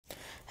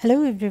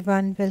Hello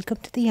everyone, welcome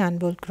to the Yarn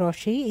Bowl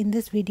Crochet. In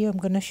this video I'm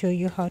going to show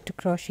you how to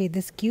crochet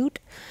this cute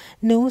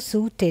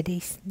no-sew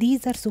teddies.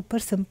 These are super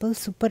simple,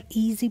 super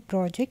easy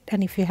project,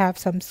 and if you have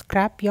some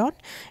scrap yarn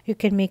you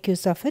can make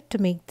use of it to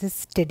make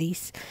this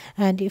teddies.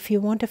 And if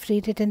you want a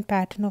free written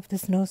pattern of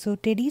this no-sew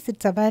teddies,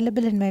 it's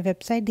available in my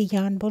website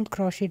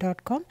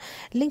theyarnbowlcrochet.com.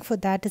 Link for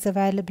that is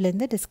available in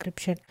the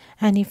description.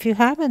 And if you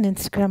have an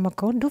Instagram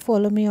account, do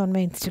follow me on my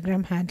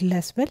Instagram handle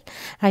as well.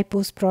 I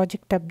post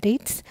project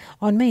updates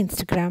on my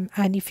Instagram.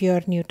 And if you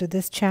are new to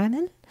this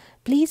channel,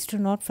 please do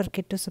not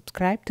forget to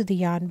subscribe to the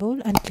Yarn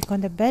Bowl and click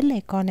on the bell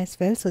icon as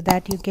well so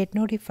that you get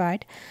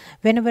notified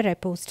whenever I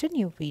post a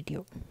new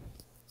video.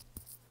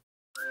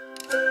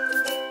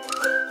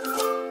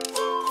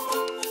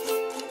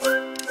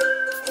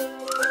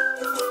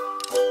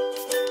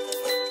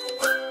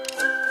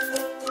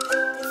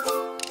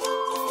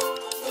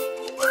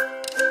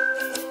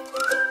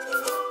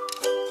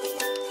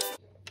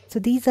 So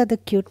these are the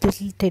cute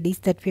little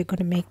teddies that we're going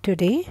to make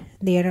today.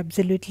 They are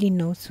absolutely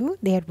no-sew.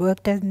 They are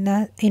worked in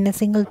a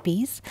single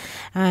piece.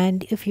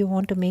 And if you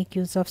want to make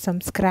use of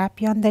some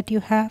scrap yarn that you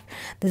have,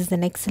 this is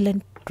an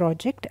excellent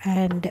project.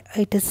 And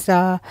it is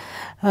a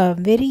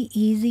very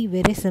easy,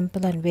 very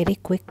simple and very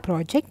quick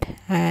project.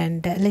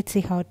 And let's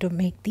see how to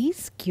make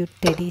these cute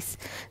teddies.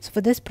 So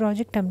for this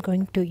project, I'm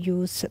going to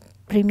use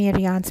Premier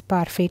Yarn's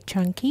Parfait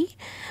Chunky.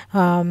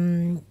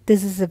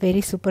 This is a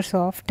very super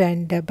soft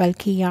and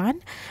bulky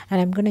yarn,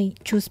 and I'm going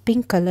to choose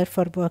pink color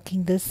for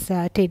working this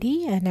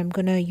teddy, and I'm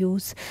going to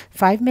use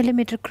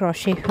 5mm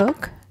crochet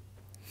hook,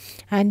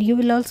 and you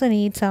will also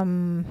need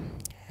some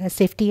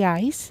safety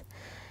eyes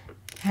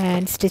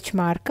and stitch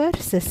marker,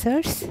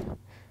 scissors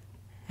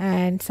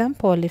and some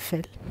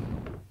polyfill.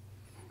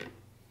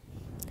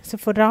 So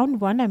for round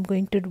 1 I'm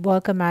going to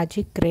work a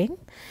magic ring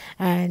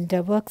and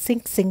work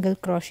 6 single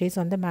crochets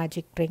on the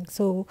magic ring.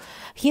 So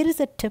here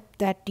is a tip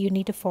that you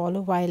need to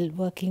follow while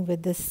working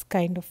with this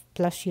kind of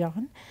plush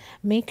yarn.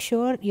 Make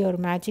sure your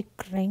magic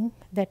ring,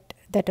 that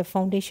a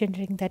foundation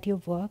ring that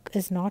you work,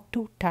 is not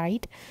too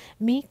tight.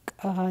 Make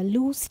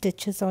loose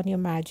stitches on your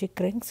magic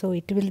ring so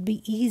it will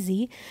be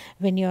easy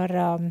when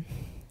you're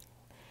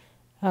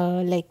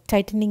like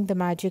tightening the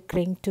magic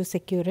ring to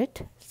secure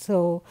it.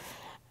 So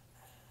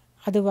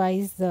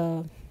otherwise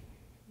the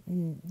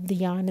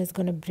yarn is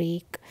going to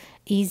break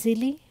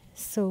easily,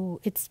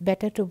 so it's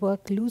better to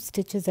work loose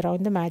stitches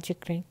around the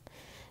magic ring.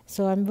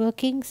 So I'm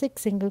working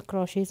 6 single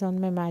crochets on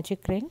my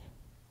magic ring,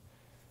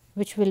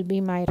 which will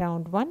be my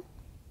round 1.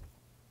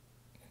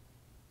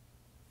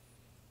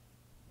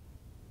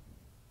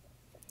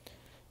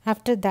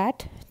 After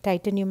that,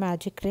 tighten your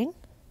magic ring,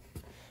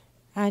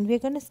 and we're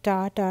going to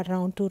start our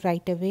round 2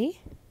 right away.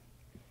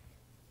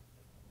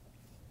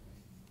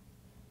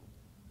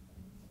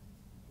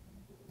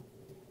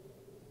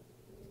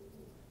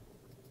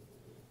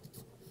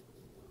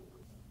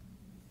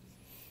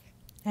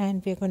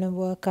 And we're going to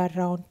work our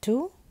round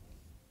 2.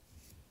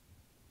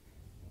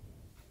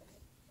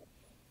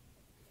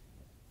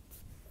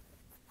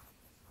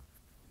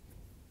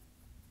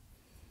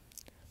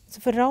 So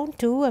for round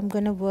 2 I'm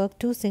going to work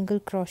 2 single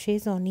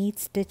crochets on each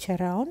stitch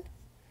around.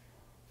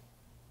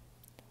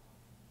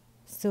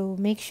 So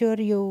make sure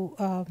you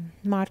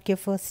mark your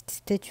first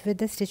stitch with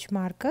the stitch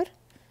marker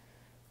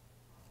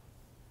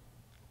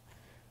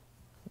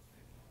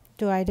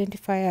to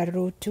identify our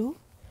row 2,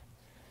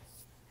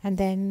 and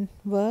then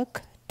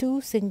work 2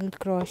 single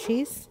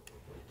crochets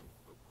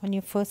on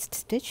your first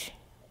stitch.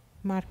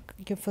 Mark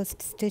your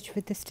first stitch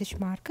with the stitch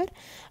marker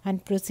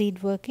and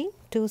proceed working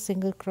 2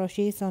 single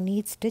crochets on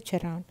each stitch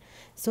around.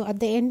 So at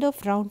the end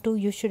of round 2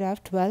 you should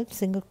have 12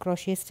 single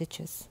crochet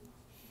stitches.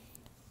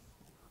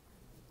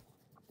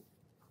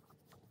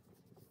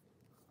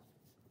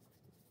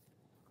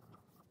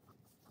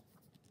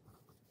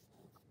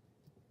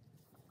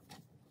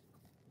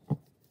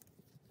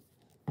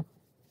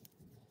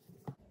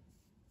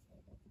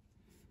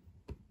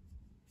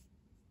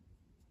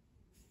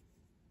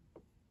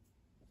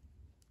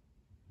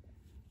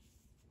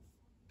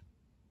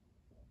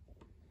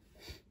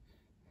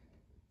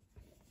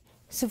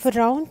 So for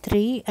round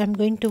 3 I'm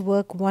going to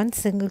work 1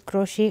 single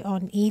crochet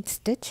on each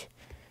stitch,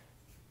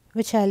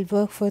 which I'll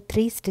work for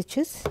 3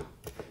 stitches.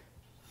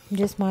 I'm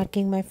just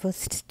marking my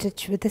first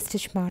stitch with the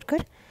stitch marker,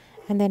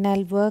 and then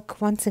I'll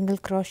work 1 single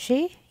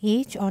crochet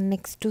each on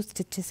next 2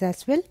 stitches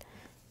as well.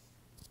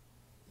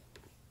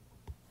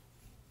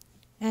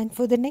 And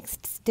for the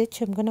next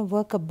stitch I'm going to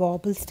work a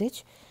bobble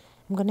stitch.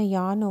 I'm going to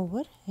yarn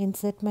over,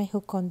 insert my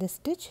hook on the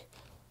stitch,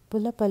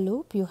 pull up a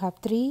loop. You have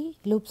 3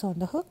 loops on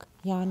the hook,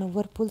 yarn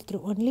over, pull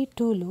through only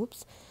 2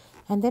 loops,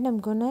 and then I'm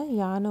gonna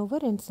yarn over,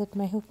 insert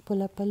my hook,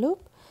 pull up a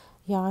loop,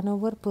 yarn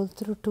over, pull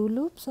through 2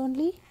 loops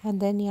only,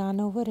 and then yarn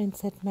over,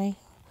 insert my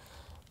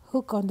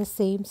hook on the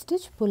same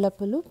stitch, pull up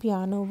a loop,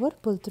 yarn over,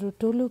 pull through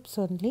 2 loops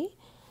only.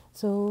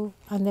 So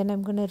and then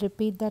I'm gonna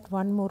repeat that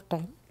one more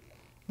time,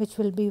 which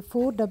will be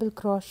 4 double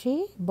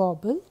crochet,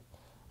 bobble.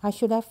 I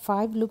should have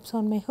 5 loops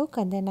on my hook,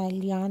 and then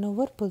I'll yarn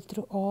over, pull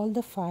through all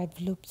the 5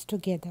 loops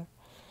together.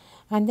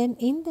 And then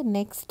in the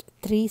next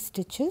 3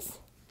 stitches,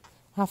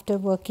 after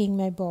working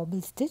my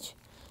bobble stitch,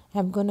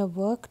 I'm going to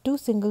work 2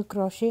 single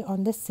crochet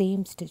on the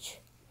same stitch.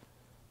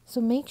 So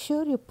make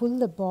sure you pull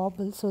the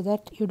bobble so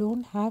that you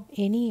don't have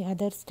any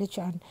other stitch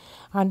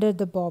under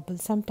the bobble.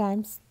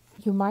 Sometimes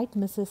you might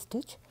miss a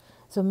stitch,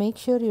 so make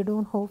sure you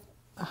don't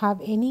have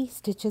any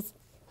stitches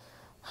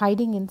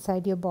hiding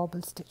inside your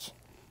bobble stitch.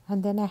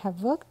 And then I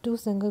have worked 2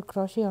 single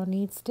crochet on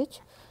each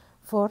stitch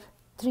for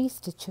 3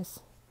 stitches.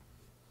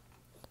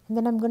 And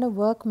then I'm going to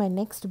work my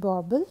next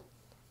bobble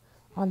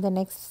on the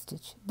next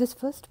stitch. This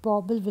first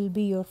bobble will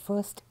be your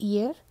first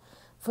ear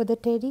for the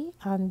teddy,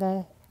 and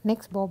the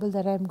next bobble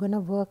that I'm going to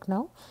work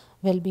now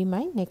will be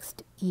my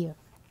next ear.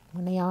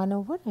 I'm going to yarn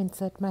over,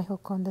 insert my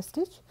hook on the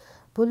stitch,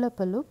 pull up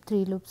a loop,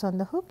 3 loops on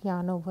the hook,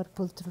 yarn over,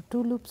 pull through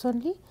 2 loops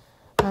only,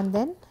 and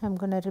then I'm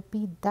going to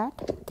repeat that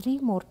 3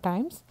 more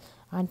times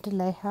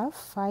until I have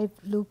 5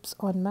 loops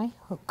on my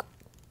hook.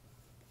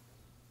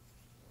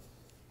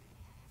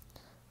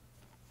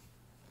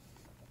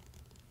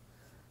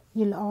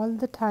 All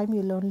the time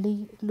you'll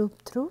only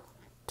loop through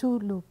 2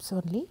 loops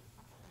only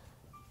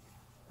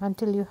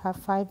until you have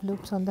 5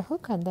 loops on the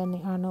hook, and then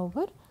yarn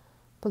over,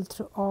 pull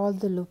through all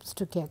the loops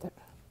together.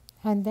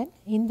 And then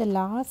in the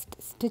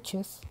last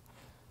stitches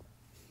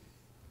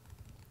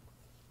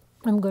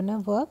I'm going to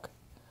work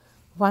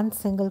 1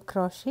 single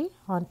crochet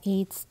on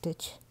each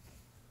stitch.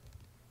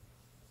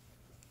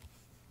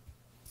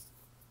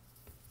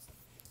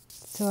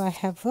 So I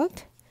have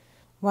worked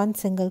 1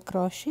 single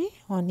crochet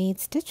on each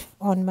stitch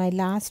on my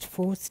last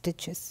 4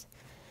 stitches.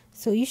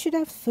 So you should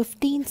have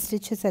 15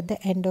 stitches at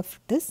the end of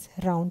this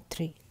round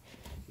 3.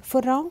 For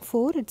round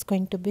 4 it's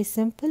going to be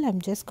simple.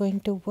 I'm just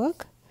going to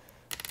work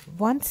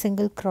 1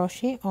 single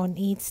crochet on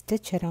each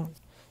stitch around.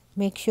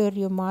 Make sure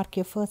you mark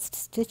your first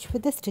stitch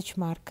with a stitch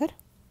marker,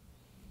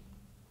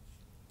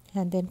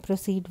 and then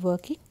proceed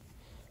working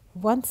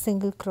 1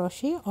 single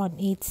crochet on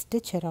each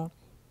stitch around.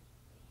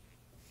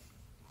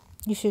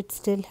 You should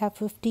still have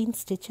 15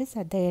 stitches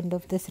at the end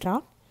of this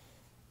round.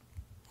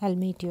 I'll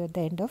meet you at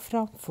the end of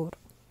round 4.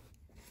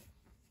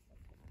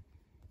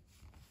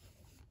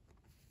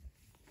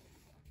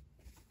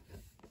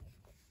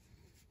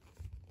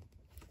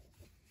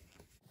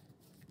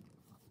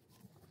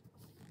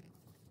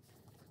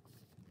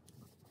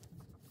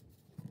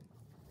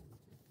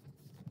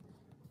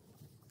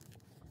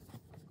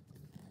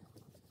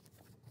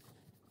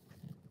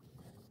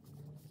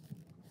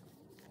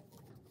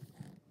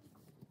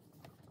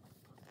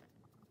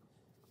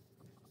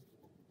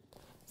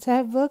 So I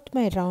have worked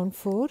my round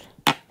 4.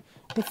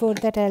 Before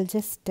that I'll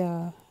just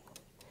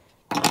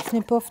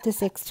snip off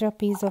this extra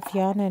piece of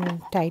yarn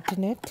and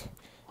tighten it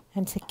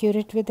and secure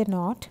it with a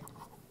knot.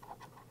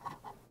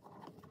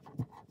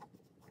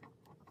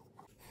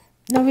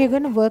 Now we are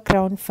going to work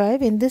round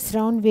 5. In this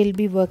round we'll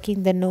be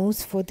working the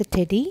nose for the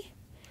teddy.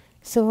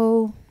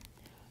 So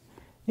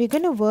we're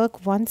going to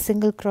work 1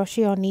 single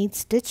crochet on each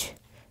stitch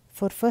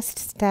for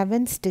first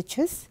 7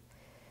 stitches.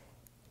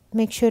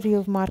 Make sure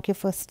you mark your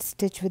first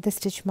stitch with a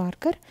stitch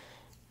marker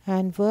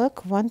and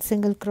work 1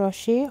 single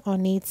crochet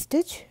on each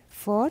stitch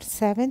for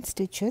 7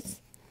 stitches.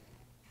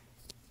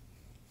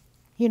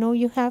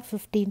 You have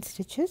 15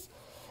 stitches,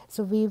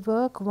 so we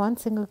work 1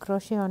 single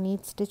crochet on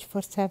each stitch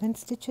for 7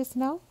 stitches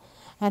now,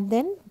 and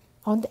then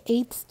on the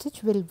 8th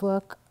stitch we'll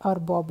work our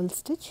bobble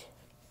stitch,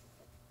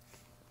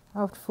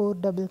 our 4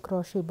 double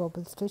crochet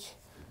bobble stitch.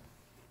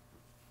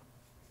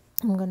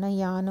 I'm gonna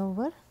yarn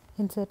over,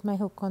 insert my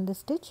hook on the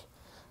stitch,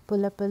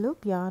 pull up a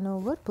loop, yarn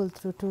over, pull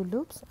through 2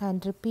 loops,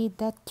 and repeat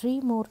that 3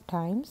 more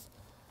times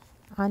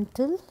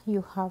until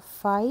you have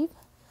 5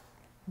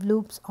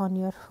 loops on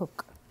your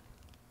hook.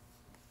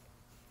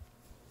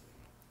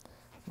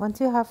 Once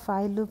you have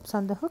 5 loops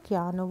on the hook,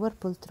 yarn over,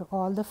 pull through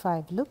all the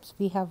 5 loops.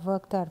 We have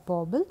worked our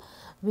bobble.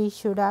 We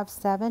should have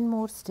 7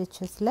 more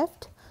stitches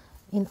left.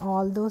 In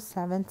all those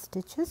 7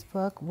 stitches,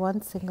 work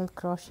 1 single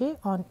crochet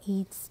on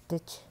each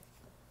stitch.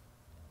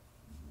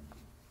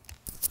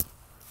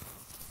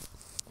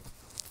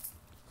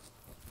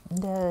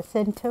 The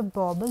center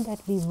bobble that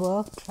we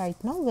worked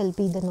right now will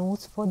be the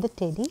nose for the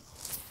teddy.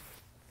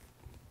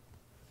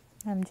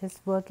 I'm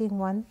just working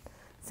 1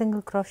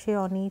 single crochet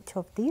on each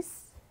of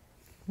these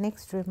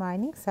next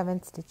remaining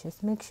 7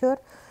 stitches. Make sure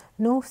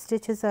no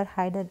stitches are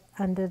hidden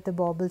under the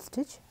bobble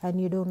stitch and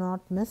you do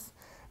not miss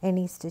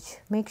any stitch.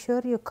 Make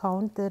sure you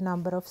count the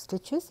number of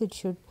stitches. It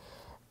should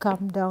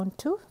come down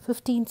to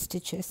 15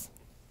 stitches.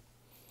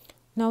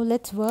 Now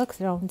let's work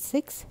round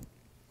 6.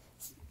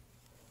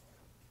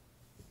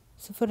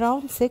 So for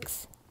round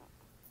 6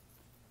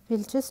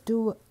 we'll just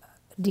do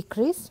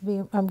decrease.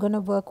 I'm going to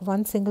work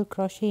 1 single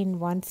crochet in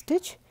 1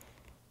 stitch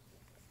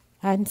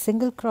and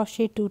single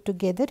crochet 2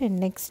 together in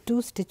next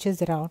 2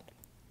 stitches around.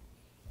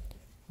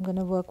 I'm going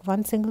to work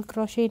 1 single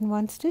crochet in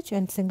 1 stitch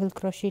and single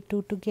crochet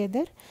 2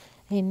 together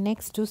in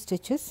next 2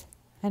 stitches,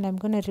 and I'm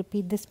going to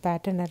repeat this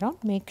pattern around.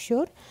 Make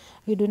sure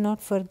you do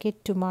not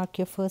forget to mark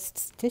your first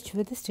stitch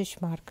with a stitch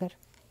marker.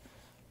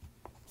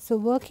 So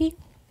working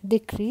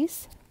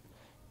decrease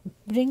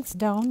brings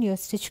down your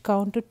stitch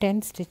count to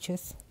 10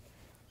 stitches.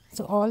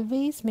 So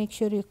always make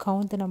sure you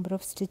count the number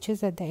of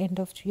stitches at the end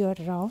of your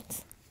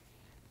rounds.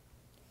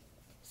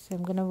 So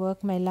I'm going to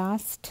work my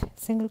last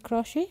single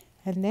crochet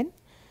and then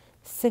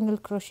single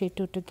crochet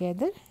 2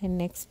 together in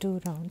next 2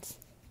 rounds,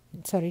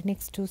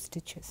 next 2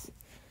 stitches.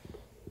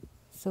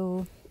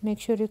 So make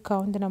sure you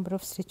count the number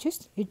of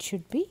stitches. It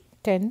should be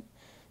 10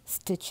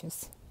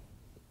 stitches.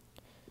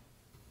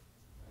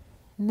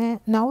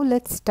 Now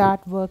let's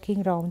start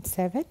working round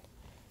 7.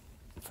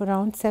 For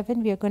round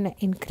 7 we are going to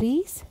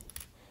increase.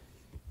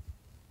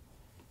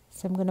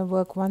 So I'm going to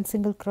work 1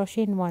 single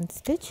crochet in 1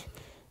 stitch,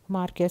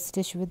 mark your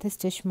stitch with the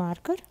stitch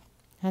marker,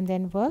 and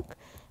then work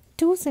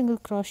 2 single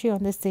crochet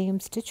on the same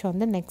stitch on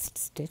the next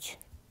stitch.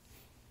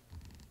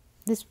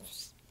 This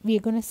we are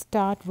going to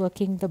start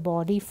working the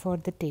body for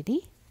the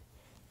teddy.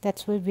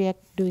 That's why we are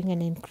doing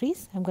an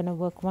increase. I'm going to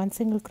work 1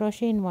 single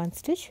crochet in 1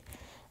 stitch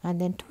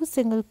and then 2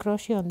 single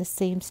crochet on the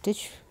same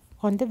stitch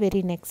on the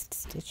very next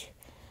stitch.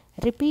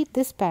 Repeat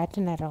this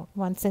pattern around.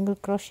 1 single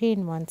crochet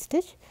in 1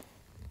 stitch,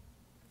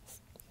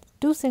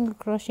 2 single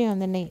crochet on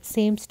the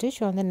same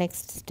stitch on the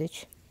next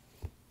stitch.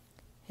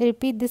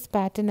 Repeat this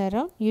pattern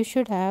around. You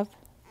should have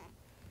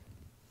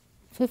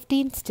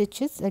 15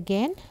 stitches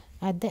again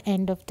at the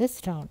end of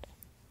this round.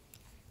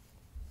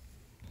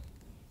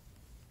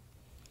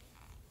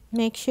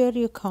 Make sure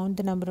you count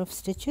the number of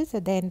stitches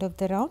at the end of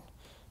the round.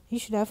 You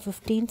should have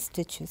 15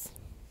 stitches.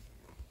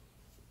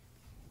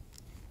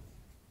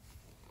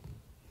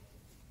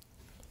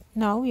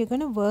 Now we are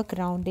going to work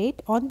round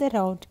 8. On the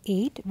round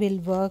 8 we'll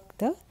work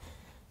the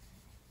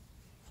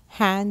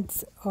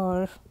hands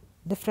or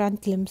the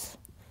front limbs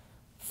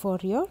for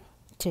your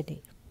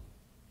teddy.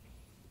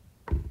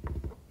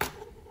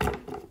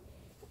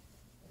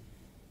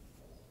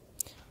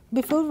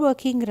 Before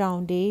working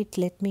round 8,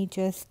 let me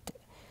just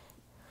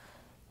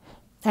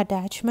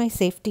attach my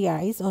safety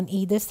eyes on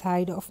either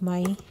side of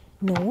my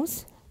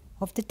nose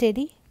of the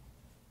teddy.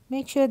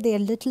 Make sure they are a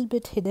little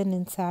bit hidden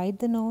inside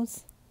the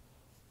nose,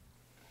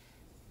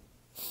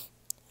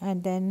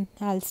 and then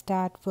I'll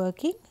start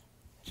working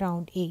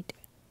round 8.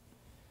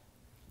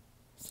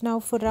 So now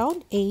for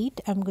round 8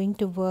 I'm going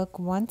to work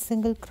 1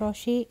 single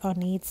crochet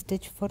on each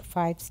stitch for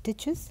 5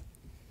 stitches.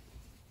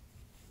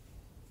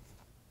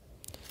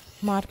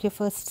 Mark your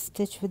first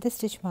stitch with the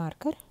stitch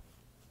marker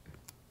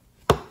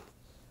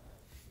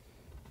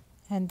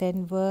and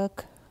then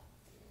work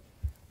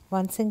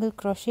 1 single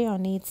crochet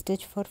on each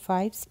stitch for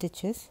 5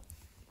 stitches.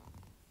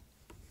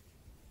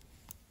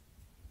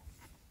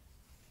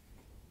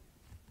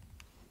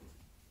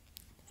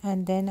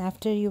 And then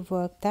after you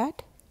work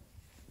that,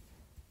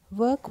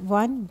 work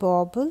 1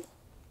 bobble,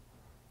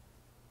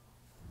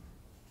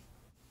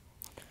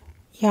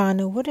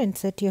 yarn over,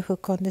 insert your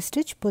hook on the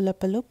stitch, pull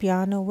up a loop,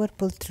 yarn over,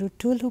 pull through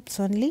 2 loops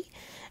only,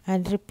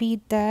 and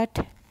repeat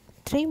that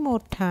 3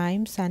 more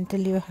times until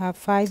you have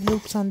 5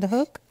 loops on the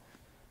hook.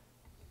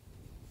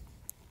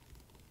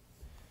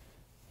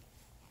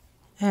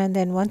 And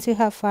then once you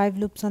have 5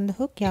 loops on the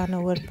hook, yarn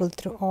over, pull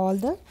through all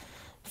the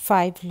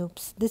 5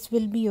 loops. This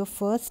will be your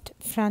first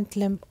front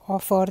limb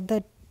for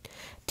the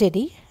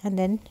teddy, and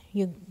then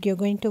you're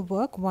going to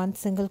work 1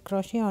 single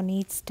crochet on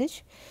each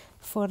stitch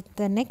for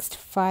the next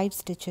 5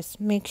 stitches.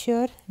 Make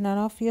sure none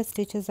of your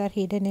stitches are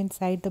hidden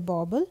inside the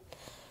bobble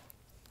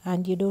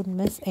and you don't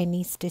miss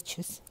any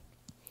stitches.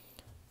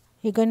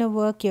 You're going to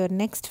work your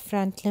next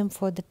front limb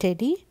for the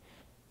teddy,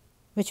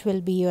 which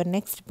will be your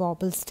next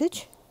bobble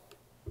stitch.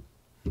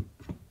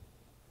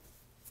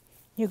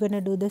 You're going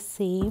to do the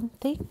same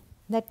thing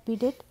that we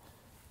did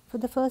for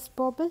the first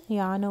bobble.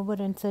 Yarn over,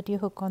 insert your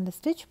hook on the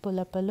stitch, pull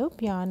up a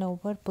loop, yarn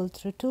over, pull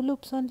through 2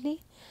 loops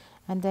only,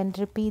 and then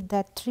repeat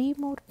that 3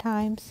 more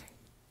times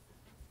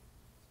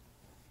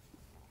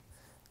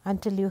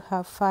until you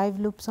have 5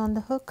 loops on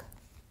the hook.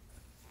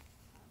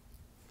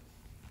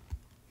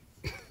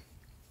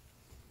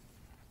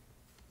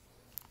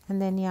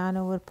 And then yarn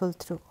over, pull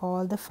through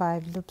all the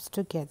 5 loops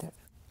together.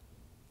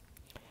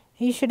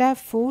 You should have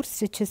 4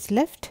 stitches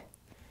left.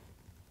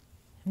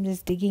 I'm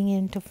just digging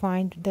in to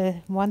find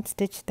the 1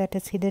 stitch that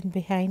is hidden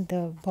behind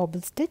the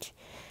bobble stitch,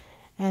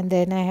 and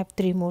then I have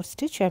 3 more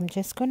stitches. I'm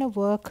just going to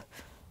work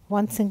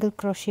 1 single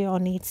crochet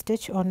on each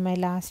stitch on my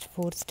last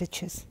 4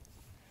 stitches.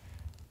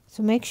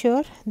 So make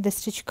sure the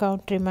stitch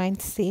count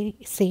remains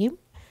same.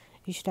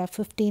 You should have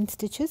 15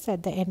 stitches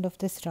at the end of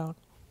this round.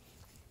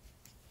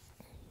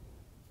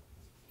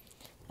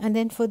 And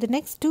then for the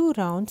next 2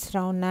 rounds,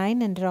 round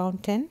 9 and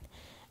round 10,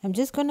 I'm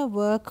just going to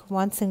work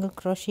 1 single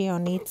crochet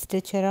on each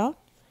stitch around.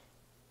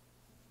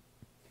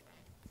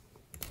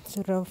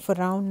 So for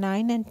round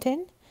 9 and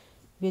 10,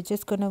 we're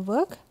just going to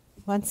work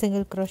 1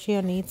 single crochet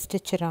on each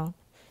stitch around.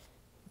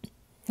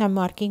 I'm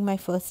marking my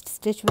first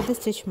stitch with the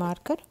stitch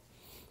marker,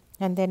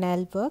 and then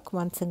I'll work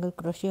 1 single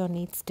crochet on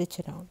each stitch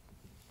around.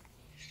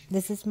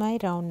 This is my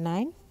round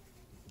 9.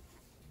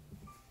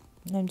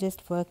 I'm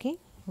just working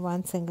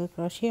 1 single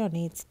crochet on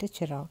each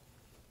stitch around.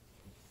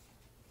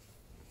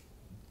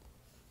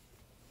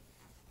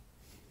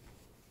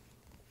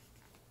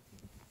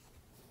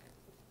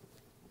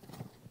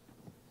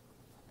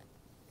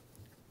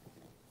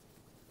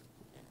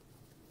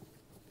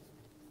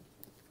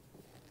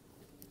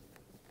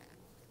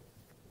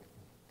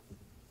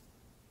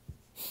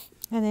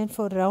 And then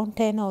for round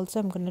 10 also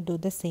I'm going to do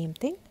the same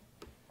thing.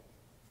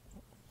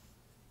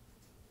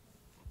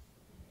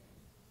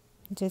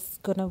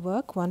 Just gonna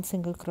work one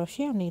single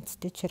crochet on each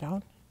stitch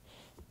around.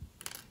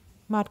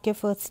 Mark your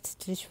first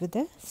stitch with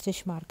a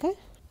stitch marker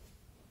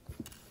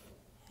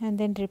and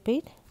then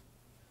repeat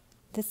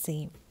the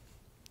same.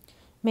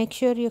 Make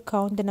sure you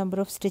count the number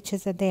of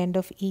stitches at the end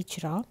of each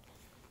round.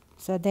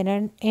 So at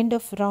the end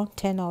of round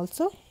 10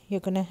 also you're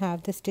gonna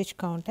have the stitch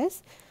count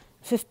as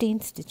 15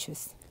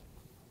 stitches.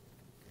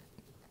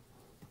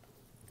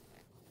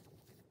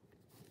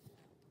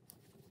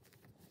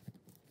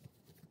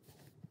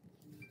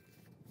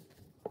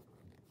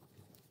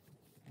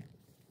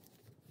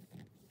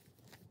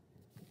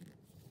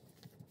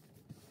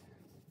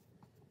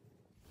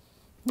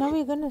 Now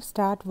we're going to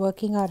start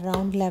working our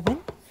round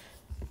 11,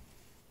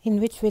 in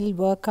which we'll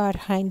work our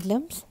hind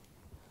limbs.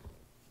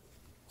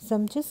 So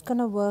I'm just going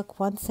to work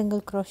one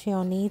single crochet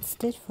on each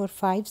stitch for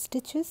 5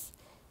 stitches.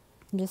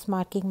 I'm just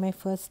marking my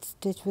first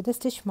stitch with a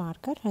stitch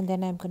marker, and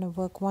then I'm going to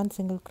work one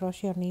single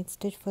crochet on each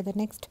stitch for the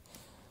next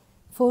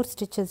 4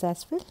 stitches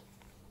as well.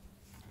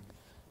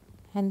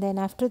 And then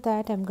after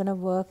that I'm going to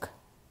work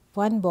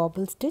one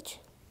bobble stitch.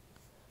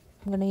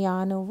 I'm going to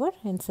yarn over,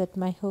 insert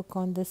my hook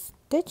on this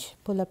stitch,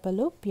 pull up a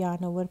loop,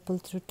 yarn over, pull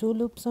through 2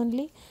 loops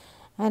only,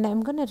 and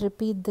I'm going to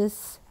repeat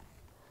this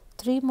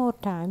 3 more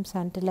times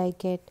until I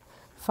get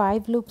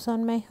 5 loops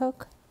on my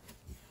hook,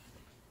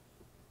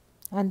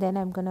 and then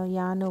I'm going to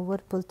yarn over,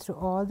 pull through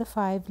all the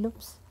 5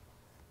 loops.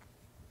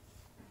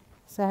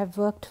 So I have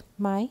worked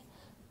my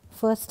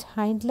first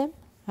hind limb,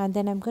 and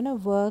then I'm going to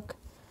work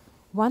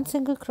one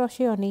single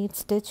crochet on each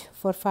stitch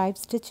for 5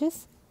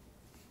 stitches.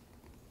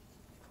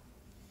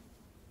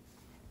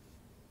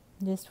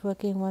 Just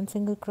working one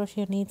single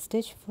crochet on each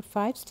stitch for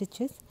 5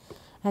 stitches,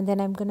 and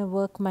then I'm going to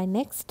work my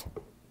next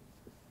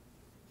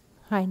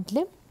hind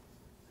limb,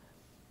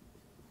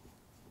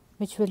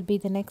 which will be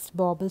the next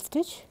bobble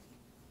stitch.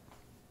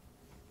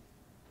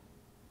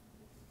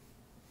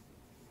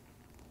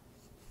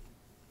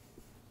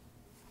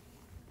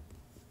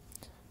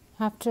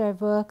 After I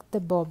work the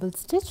bobble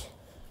stitch,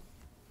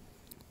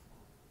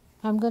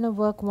 I'm going to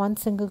work one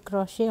single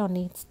crochet on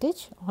each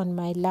stitch on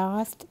my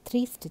last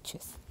 3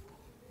 stitches.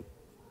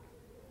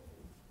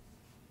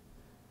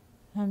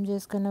 I'm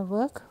just going to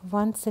work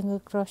one single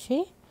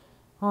crochet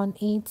on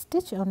each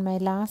stitch on my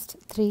last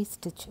 3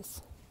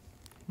 stitches.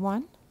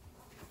 1,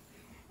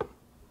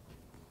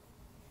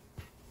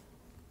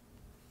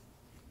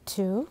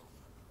 2,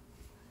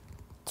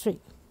 3.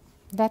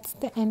 That's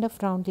the end of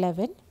round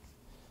 11.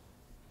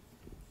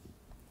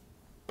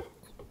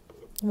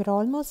 We're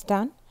almost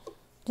done.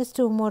 Just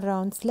 2 more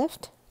rounds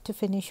left to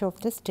finish off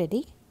the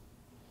steady.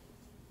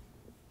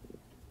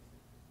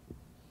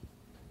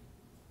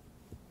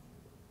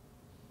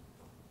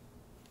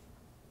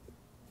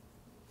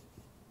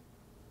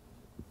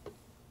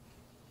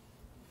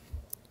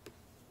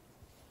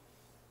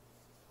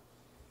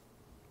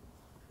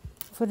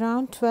 For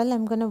round 12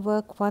 I'm going to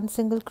work one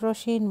single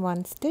crochet in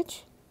one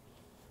stitch,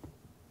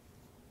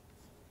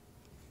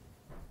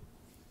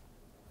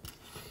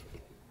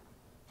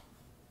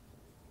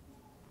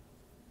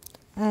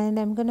 and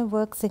I'm going to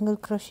work single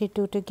crochet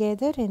 2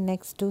 together in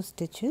next 2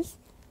 stitches,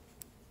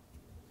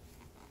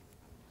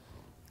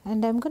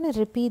 and I'm going to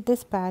repeat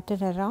this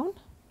pattern around.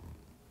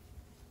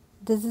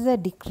 This is a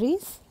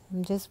decrease.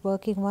 I'm just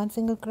working one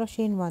single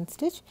crochet in one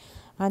stitch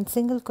and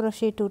single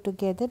crochet 2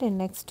 together in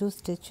next 2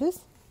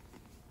 stitches.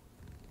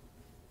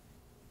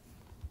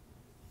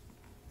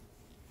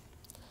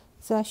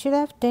 So I should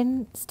have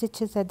 10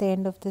 stitches at the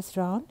end of this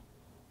round.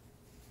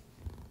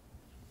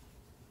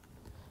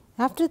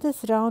 After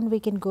this round we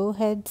can go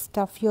ahead,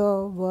 stuff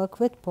your work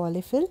with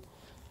polyfill,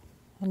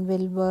 and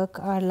we'll work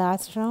our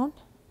last round.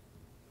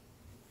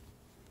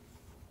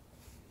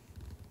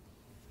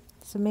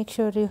 So make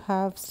sure you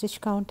have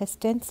stitch count as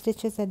 10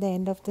 stitches at the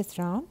end of this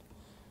round.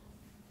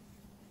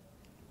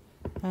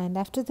 And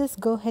after this,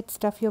 go ahead,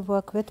 stuff your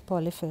work with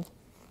polyfill.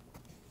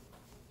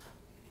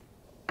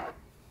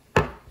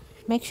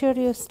 Make sure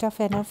you stuff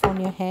enough on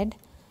your head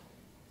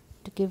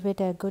to give it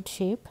a good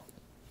shape.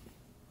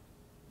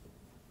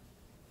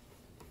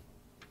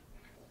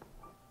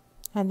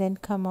 And then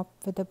come up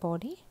with the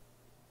body.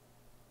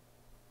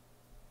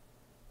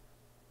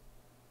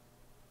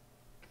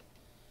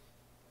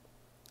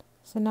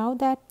 So now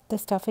that the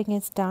stuffing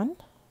is done,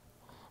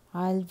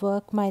 I'll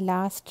work my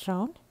last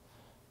round.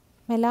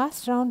 My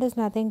last round is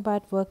nothing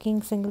but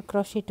working single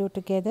crochet 2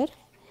 together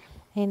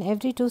in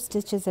every 2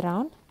 stitches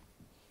around.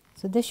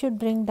 So this should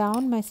bring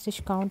down my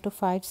stitch count to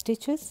 5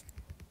 stitches.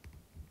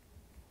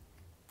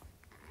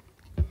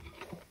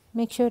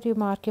 Make sure you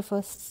mark your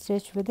first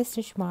stitch with a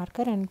stitch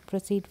marker and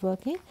proceed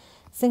working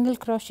single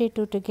crochet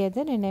 2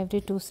 together in every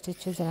 2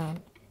 stitches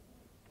around.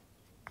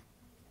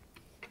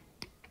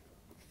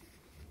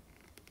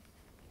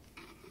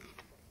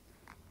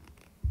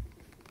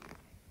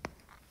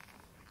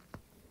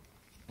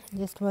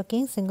 Just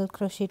working single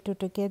crochet 2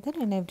 together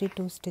in every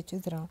 2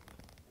 stitches around.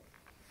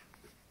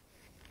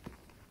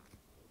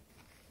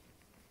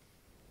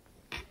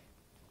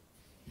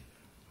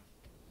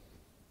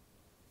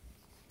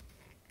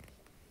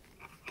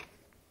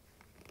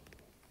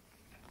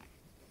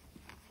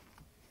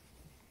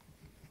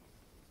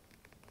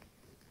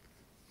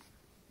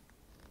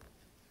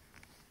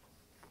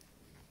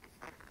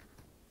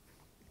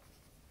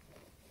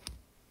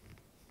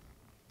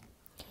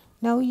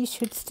 Now you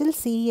should still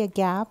see a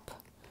gap.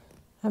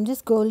 I'm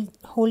just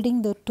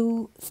holding the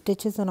 2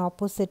 stitches on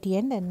opposite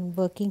end and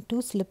working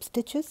 2 slip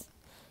stitches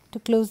to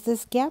close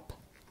this gap,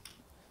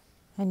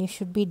 and you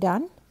should be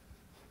done.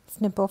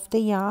 Snip off the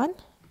yarn,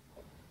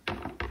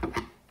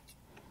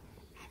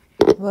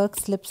 work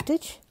slip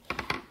stitch,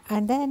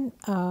 and then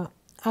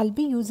I'll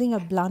be using a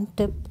blunt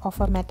tip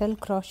of a metal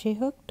crochet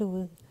hook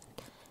to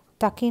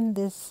tuck in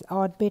this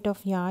odd bit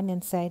of yarn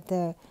inside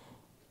the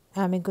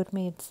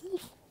amigurumi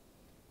itself.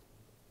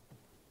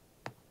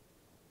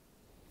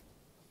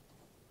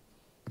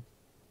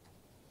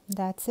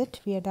 That's it,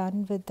 we are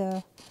done with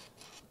the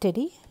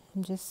teddy.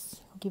 I'm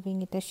just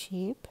giving it a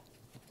shape.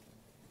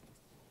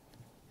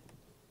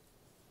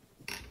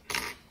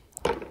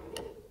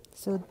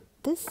 So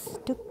this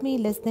took me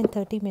less than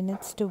 30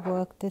 minutes to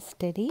work this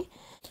teddy.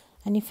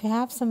 And if you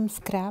have some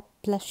scrap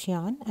plush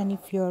yarn and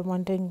if you're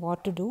wondering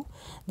what to do,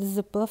 this is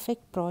a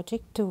perfect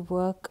project to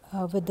work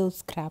with those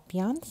scrap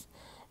yarns.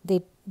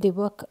 They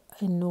work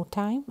in no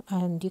time,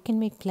 and you can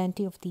make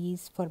plenty of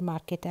these for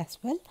market as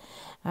well.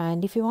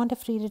 And if you want a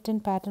free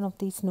written pattern of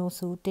these no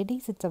sew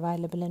teddies, it's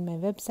available on my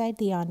website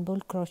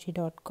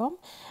theyarnbowlcrochet.com.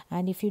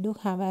 And if you do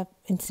have an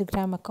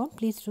Instagram account,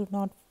 please do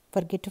not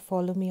forget to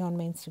follow me on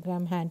my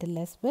Instagram handle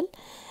as well.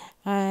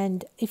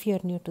 And if you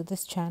are new to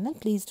this channel,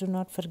 please do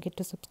not forget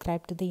to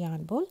subscribe to the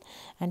Yarn Bowl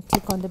and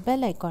click on the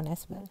bell icon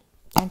as well.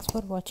 Thanks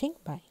for watching.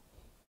 Bye.